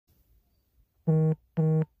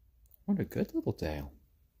What a good little Dale.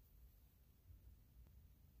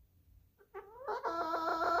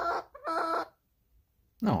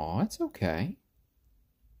 No, it's okay.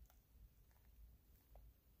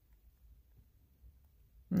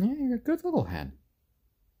 Yeah, you're a good little hen.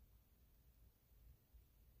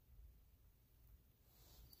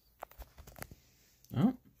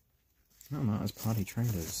 Oh, I'm not as potty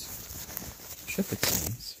trained as Chip, it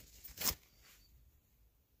seems.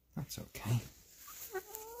 That's okay.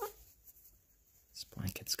 This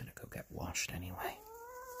blanket's gonna go get washed anyway.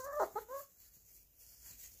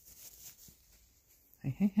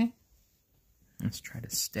 Hey, hey, hey. Let's try to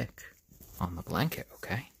stick on the blanket,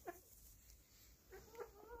 okay?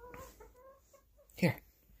 Here.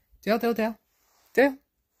 Dale, Dale, Dale. Dale.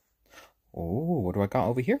 Oh, what do I got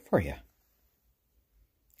over here for you?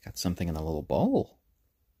 Got something in a little bowl.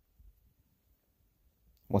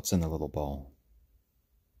 What's in the little bowl?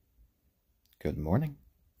 Good morning,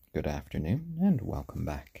 good afternoon, and welcome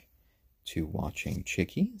back to watching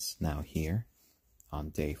Chickies, now here on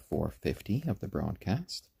day 450 of the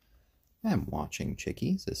broadcast. And watching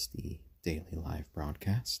Chickies is the daily live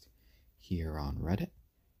broadcast here on Reddit,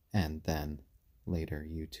 and then later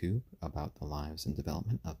YouTube about the lives and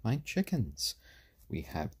development of my chickens. We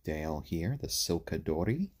have Dale here, the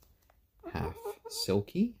silkie-ayam, half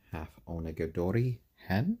silkie, half onagadori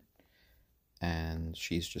hen. And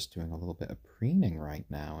she's just doing a little bit of preening right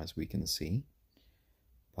now, as we can see.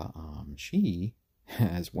 But she,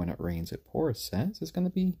 as When It Rains It Pours says, is going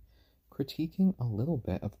to be critiquing a little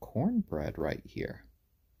bit of cornbread right here,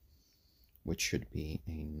 which should be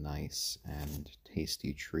a nice and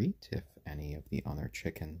tasty treat if any of the other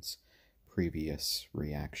chickens' previous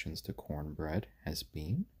reactions to cornbread has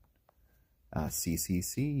been.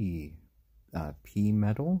 CCC P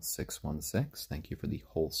Medal 616, thank you for the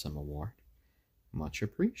wholesome award. Much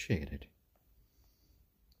appreciated.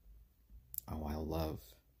 Oh, I love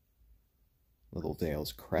little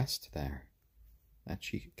Dale's crest there, that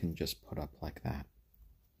she can just put up like that.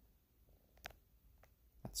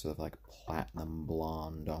 That sort of like platinum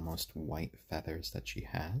blonde, almost white feathers that she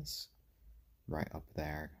has right up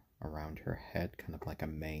there around her head, kind of like a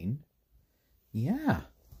mane. Yeah.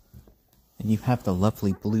 And you have the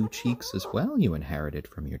lovely blue cheeks as well you inherited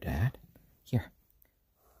from your dad. Here,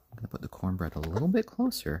 I'm going to put the cornbread a little bit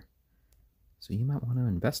closer, so you might want to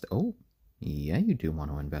invest. Oh, yeah, you do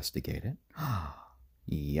want to investigate it.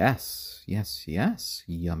 Yes, yes, yes,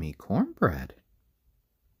 yummy cornbread.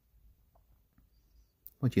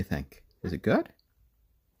 What do you think? Is it good?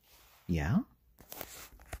 Yeah?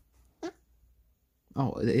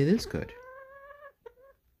 Oh, it is good.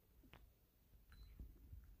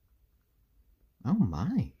 Oh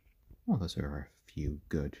my. Well, those are a few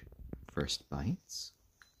good first bites.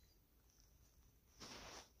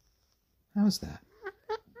 How's that?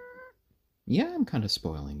 Yeah, I'm kind of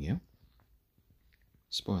spoiling you.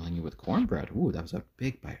 Spoiling you with cornbread. Ooh, that was a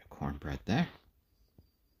big bite of cornbread there.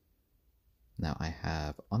 Now, I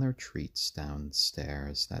have other treats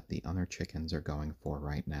downstairs that the other chickens are going for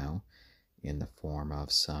right now, in the form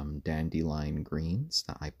of some dandelion greens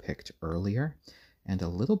that I picked earlier, and a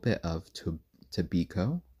little bit of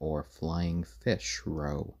tobiko, or flying fish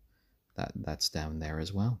roe, that's down there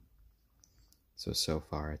as well. So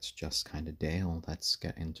far it's just kind of Dale that's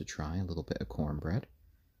getting to try a little bit of cornbread,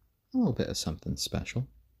 a little bit of something special.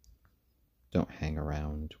 Don't hang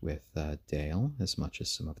around with Dale as much as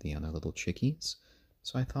some of the other little chickies,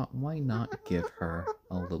 so I thought, why not give her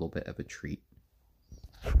a little bit of a treat?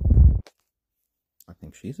 I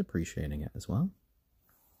think she's appreciating it as well.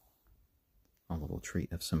 A little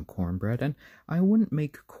treat of some cornbread, and I wouldn't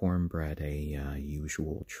make cornbread a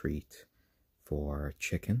usual treat for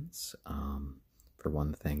chickens. For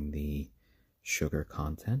one thing, the sugar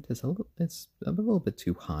content is a little bit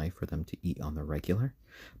too high for them to eat on the regular,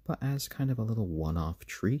 but as kind of a little one-off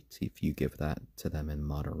treat, if you give that to them in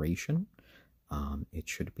moderation, it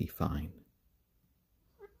should be fine.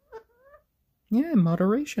 Yeah, in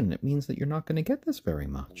moderation. It means that you're not going to get this very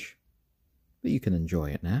much, but you can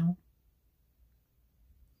enjoy it now.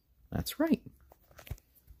 That's right.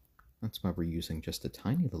 That's why we're using just a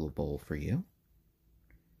tiny little bowl for you,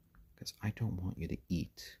 because I don't want you to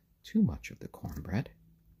eat too much of the cornbread.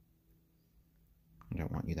 I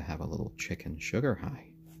don't want you to have a little chicken sugar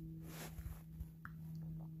high,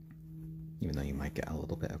 even though you might get a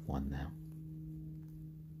little bit of one now.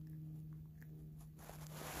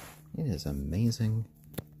 It is amazing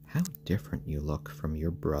how different you look from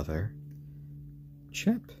your brother,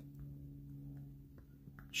 Chip.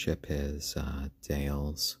 Chip is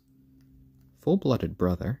Dale's full-blooded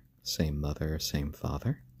brother, same mother, same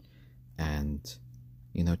father, and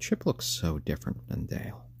You know, Chip looks so different than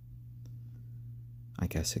Dale. I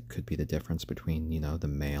guess it could be the difference between, you know, the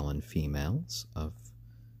male and females of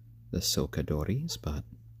the silkie-adoris, but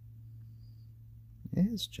it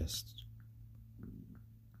is just...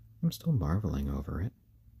 I'm still marveling over it.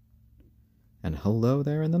 And hello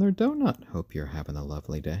there, another donut. Hope you're having a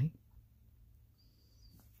lovely day.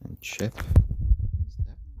 And Chip is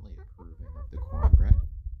definitely approving of the cornbread.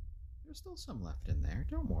 There's still some left in there,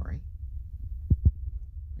 don't worry.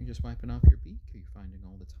 Are you just wiping off your beak? Are you finding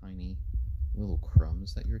all the tiny little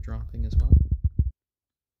crumbs that you're dropping as well?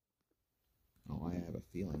 Oh, I have a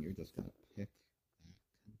feeling you're just going to pick that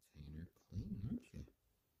container clean, aren't you?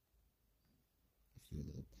 A few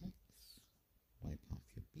little pecks. Wipe off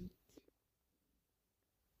your beak.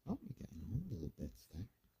 Oh, you're getting all the little bits there.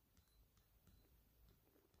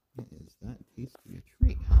 Is that tasty a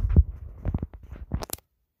treat, huh?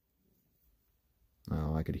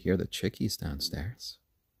 Oh, I could hear the chickies downstairs.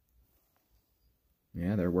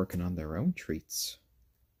 Yeah, they're working on their own treats.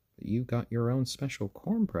 But you got your own special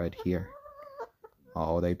cornbread here.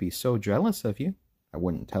 Oh, they'd be so jealous of you. I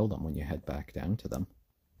wouldn't tell them when you head back down to them.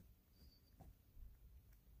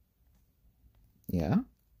 Yeah?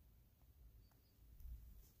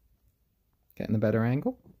 Getting a better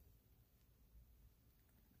angle?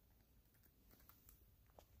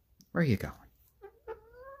 Where are you going?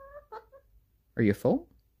 Are you full?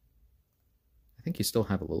 I think you still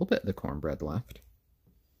have a little bit of the cornbread left.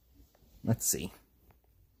 Let's see.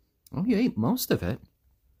 Oh, you ate most of it.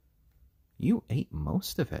 You ate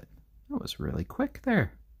most of it. That was really quick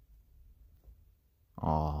there.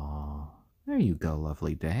 Aw, there you go,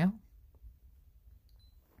 lovely Dale.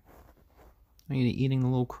 Are you eating the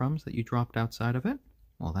little crumbs that you dropped outside of it?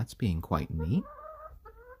 Well, that's being quite neat.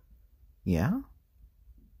 Yeah?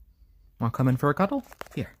 Want to come in for a cuddle?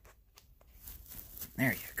 Here.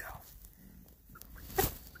 There you go.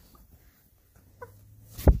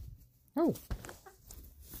 Oh.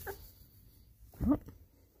 Oh.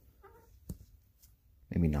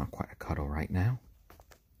 Maybe not quite a cuddle right now.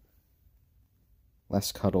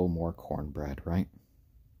 Less cuddle, more cornbread, right?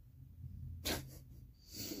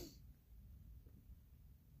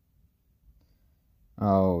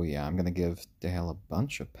 Oh yeah, I'm gonna give Dale a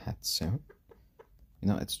bunch of pets soon. You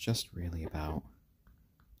know, it's just really about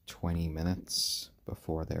 20 minutes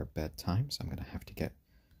before their bedtime, so I'm gonna have to get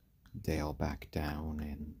Dale back down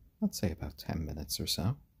in, let's say, about 10 minutes or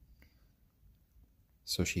so.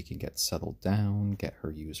 So she can get settled down, get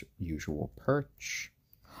her usual perch.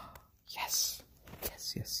 Yes,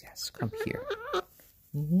 yes, yes, yes, come here.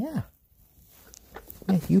 Yeah.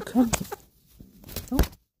 Yeah, you come here. Oh.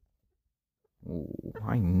 Ooh,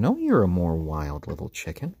 I know you're a more wild little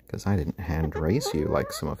chicken, because I didn't hand raise you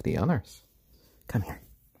like some of the others. Come here.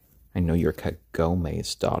 I know you're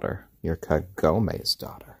Kagome's daughter. You're Kagome's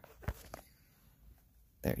daughter.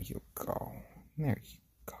 There you go. There you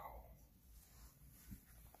go.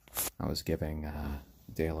 I was giving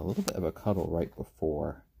Dale a little bit of a cuddle right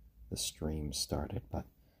before the stream started, but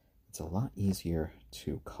it's a lot easier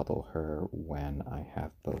to cuddle her when I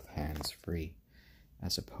have both hands free,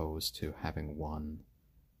 as opposed to having one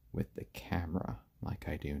with the camera like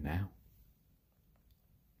I do now.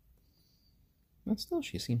 But still,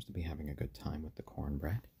 she seems to be having a good time with the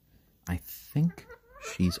cornbread. I think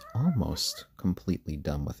she's almost completely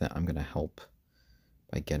done with it. I'm going to help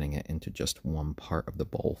by getting it into just one part of the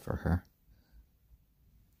bowl for her.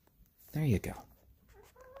 There you go.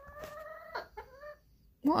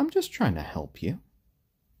 Well, I'm just trying to help you.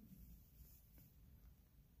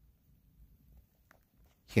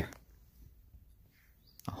 Here.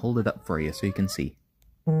 I'll hold it up for you so you can see.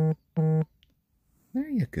 There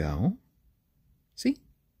you go. See?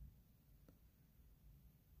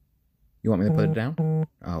 You want me to put it down?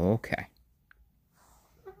 Oh, okay.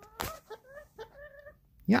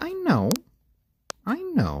 Yeah, I know. I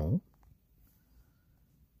know.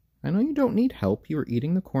 I know you don't need help. You were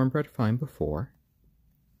eating the cornbread fine before.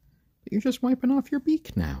 But you're just wiping off your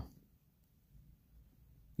beak now.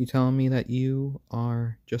 You telling me that you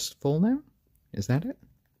are just full now? Is that it?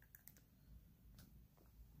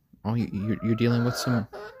 Oh, you're dealing with some...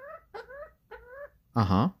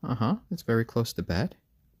 It's very close to bed.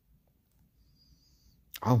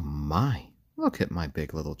 Oh my. Look at my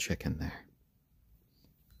big little chicken there.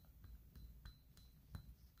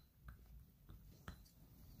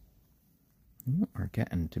 You are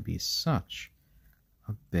getting to be such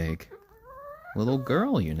a big little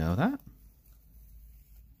girl, you know that?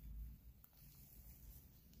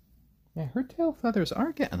 Yeah, her tail feathers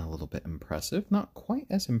are getting a little bit impressive. Not quite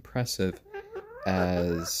as impressive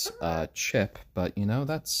as Chip, but you know,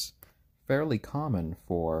 that's fairly common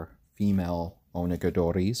for female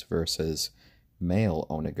onagadoris versus male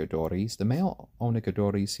onagadoris. The male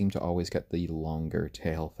onagadoris seem to always get the longer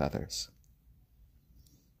tail feathers.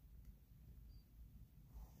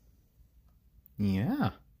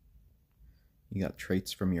 Yeah. You got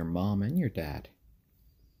traits from your mom and your dad.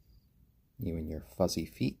 You and your fuzzy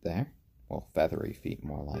feet there. Well, feathery feet,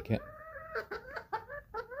 more like it.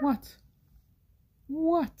 What?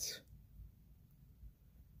 What?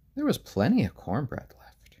 There was plenty of cornbread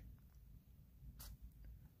left.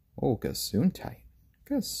 Oh, gesundheit.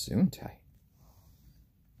 Gesundheit.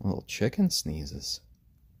 Little chicken sneezes.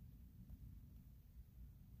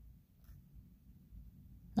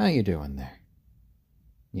 How you doing there?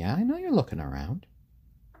 Yeah, I know you're looking around.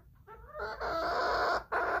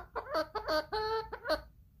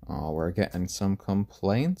 Oh, we're getting some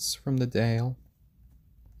complaints from the Dale.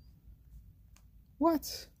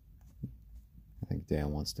 What? I think Dale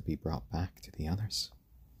wants to be brought back to the others.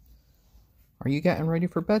 Are you getting ready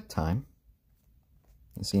for bedtime?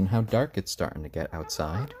 You seen how dark it's starting to get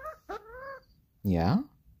outside? Yeah?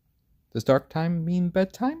 Does dark time mean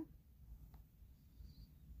bedtime?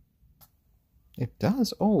 It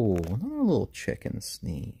does. Oh, another little chicken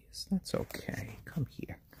sneeze. That's okay. Come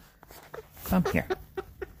here. Come here.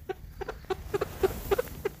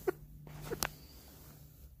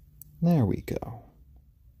 There we go.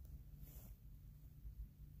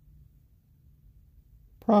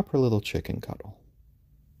 Proper little chicken cuddle.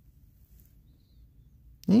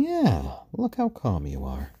 Yeah, look how calm you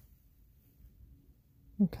are.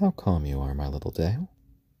 Look how calm you are, my little Dale.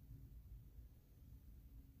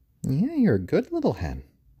 Yeah, you're a good little hen.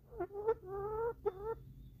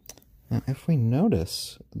 Now, if we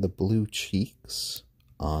notice the blue cheeks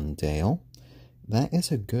on Dale, that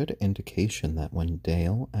is a good indication that when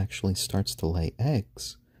Dale actually starts to lay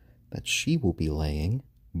eggs, that she will be laying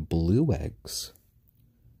blue eggs.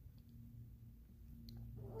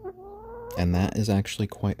 And that is actually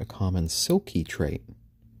quite a common silkie trait.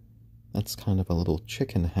 That's kind of a little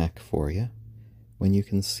chicken hack for you. When you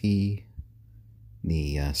can see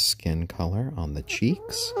the skin color on the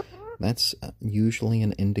cheeks, that's usually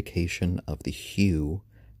an indication of the hue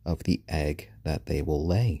of the egg that they will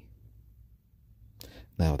lay.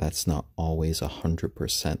 Now, that's not always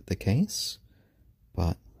 100% the case,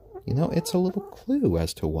 but, you know, it's a little clue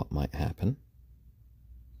as to what might happen.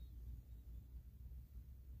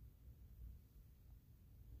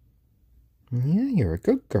 Yeah, you're a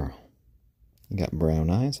good girl. You got brown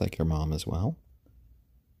eyes like your mom as well.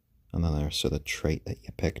 And then there's sort of trait that you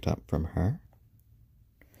picked up from her.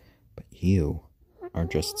 But you are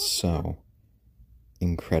just so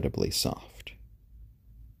incredibly soft.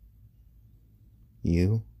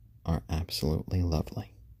 You are absolutely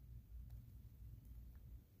lovely.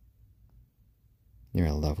 You're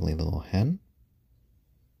a lovely little hen.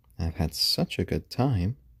 I've had such a good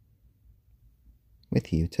time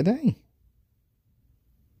with you today.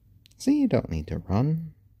 See, you don't need to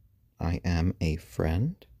run. I am a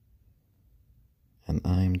friend. And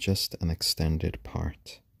I'm just an extended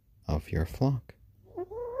part of your flock.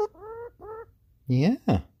 Yeah.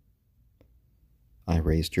 I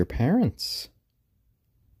raised your parents.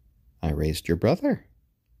 I raised your brother.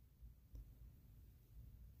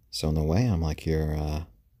 So in a way, I'm like your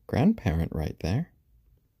grandparent right there.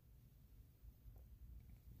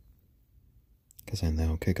 Because I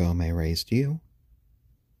know Kagome raised you.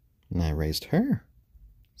 And I raised her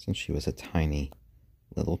since she was a tiny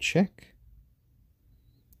little chick.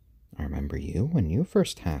 I remember you when you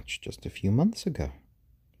first hatched just a few months ago.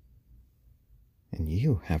 And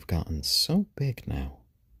you have gotten so big now.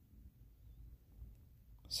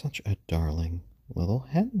 Such a darling little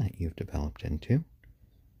hen that you've developed into.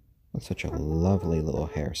 With such a lovely little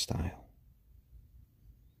hairstyle.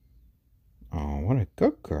 Oh, what a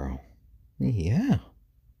good girl. Yeah.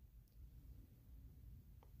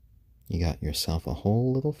 You got yourself a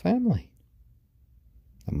whole little family.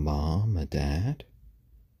 A mom, a dad,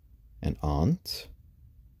 an aunt,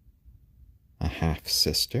 a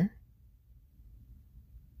half-sister,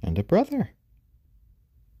 and a brother.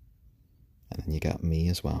 And then you got me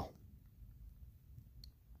as well.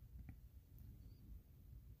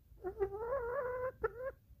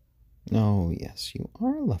 Oh, yes, you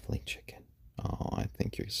are a lovely chicken. Oh, I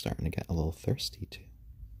think you're starting to get a little thirsty, too.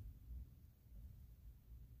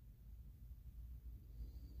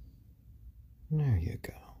 There you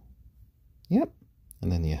go. Yep. And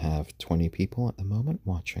then you have 20 people at the moment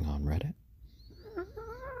watching on Reddit.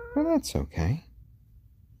 But that's okay.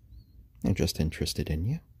 They're just interested in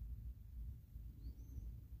you.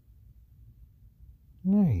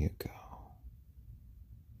 There you go.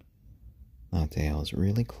 Now Dale is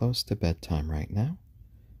really close to bedtime right now.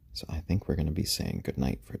 So I think we're going to be saying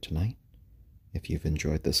goodnight for tonight. If you've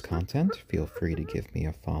enjoyed this content, feel free to give me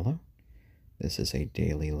a follow. This is a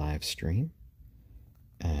daily live stream.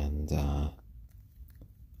 And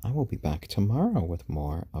I will be back tomorrow with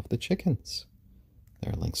more of the chickens.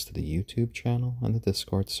 There are links to the YouTube channel and the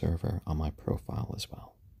Discord server on my profile as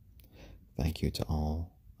well. Thank you to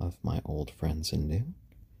all of my old friends and new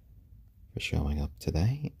for showing up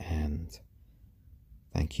today, and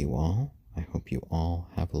thank you all. I hope you all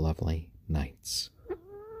have lovely nights.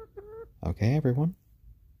 Okay, everyone,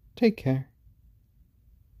 take care.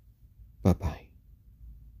 Bye-bye.